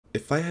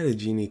If I had a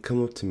genie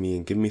come up to me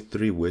and give me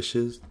 3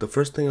 wishes, the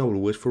first thing I would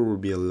wish for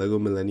would be a Lego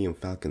Millennium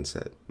Falcon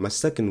set. My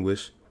second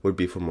wish would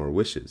be for more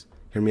wishes.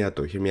 Hear me out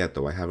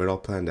though, I have it all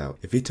planned out.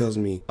 If he tells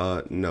me,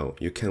 no,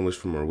 you can't wish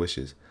for more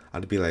wishes,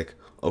 I'd be like,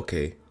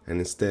 okay, and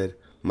instead,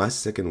 my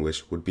second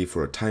wish would be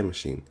for a time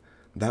machine.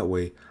 That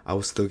way, I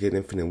would still get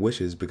infinite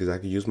wishes because I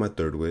could use my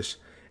third wish,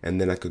 and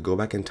then I could go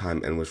back in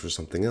time and wish for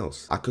something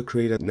else. I could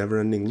create a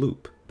never-ending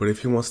loop. But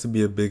if he wants to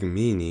be a big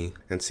meanie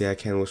and say I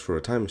can't wish for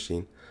a time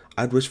machine,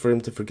 I'd wish for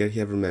him to forget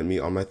he ever met me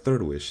on my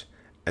third wish,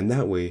 and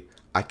that way,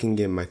 I can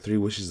get my 3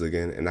 wishes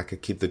again and I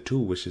could keep the 2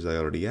 wishes I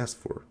already asked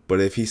for. But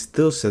if he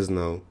still says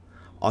no,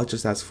 I'll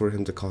just ask for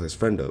him to call his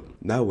friend up.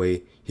 That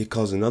way, he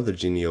calls another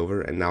genie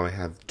over and now I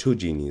have 2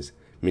 genies,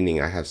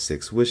 meaning I have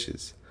 6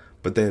 wishes.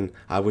 But then,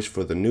 I wish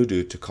for the new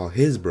dude to call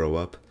his bro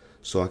up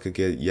so I could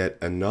get yet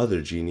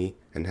another genie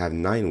and have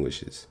 9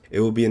 wishes.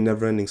 It will be a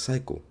never-ending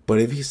cycle. But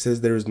if he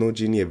says there is no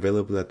genie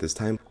available at this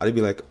time, I'd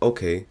be like,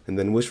 okay, and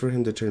then wish for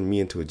him to turn me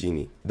into a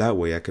genie. That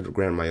way I could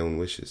grant my own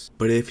wishes.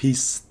 But if he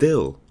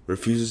still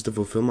refuses to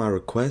fulfill my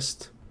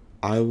request,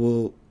 I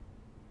will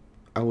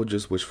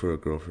just wish for a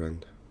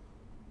girlfriend.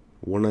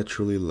 One I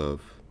truly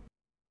love.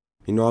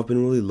 You know, I've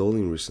been really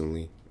lonely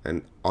recently,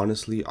 and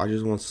honestly, I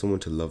just want someone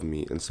to love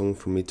me and someone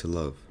for me to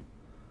love.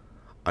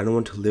 I don't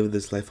want to live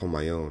this life on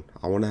my own.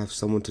 I want to have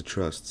someone to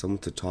trust, someone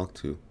to talk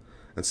to,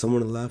 and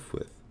someone to laugh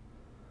with.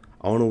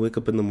 I want to wake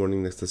up in the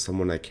morning next to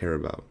someone I care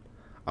about.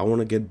 I want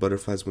to get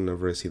butterflies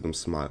whenever I see them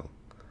smile.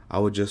 I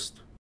would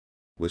just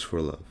wish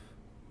for love.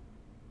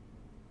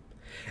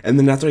 And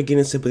then after I gain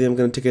his sympathy, I'm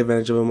going to take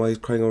advantage of him while he's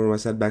crying over my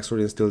sad backstory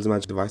and steal his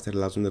magic device that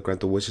allows him to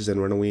grant the wishes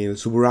and run away in a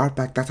super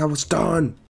outback. That's how it's done!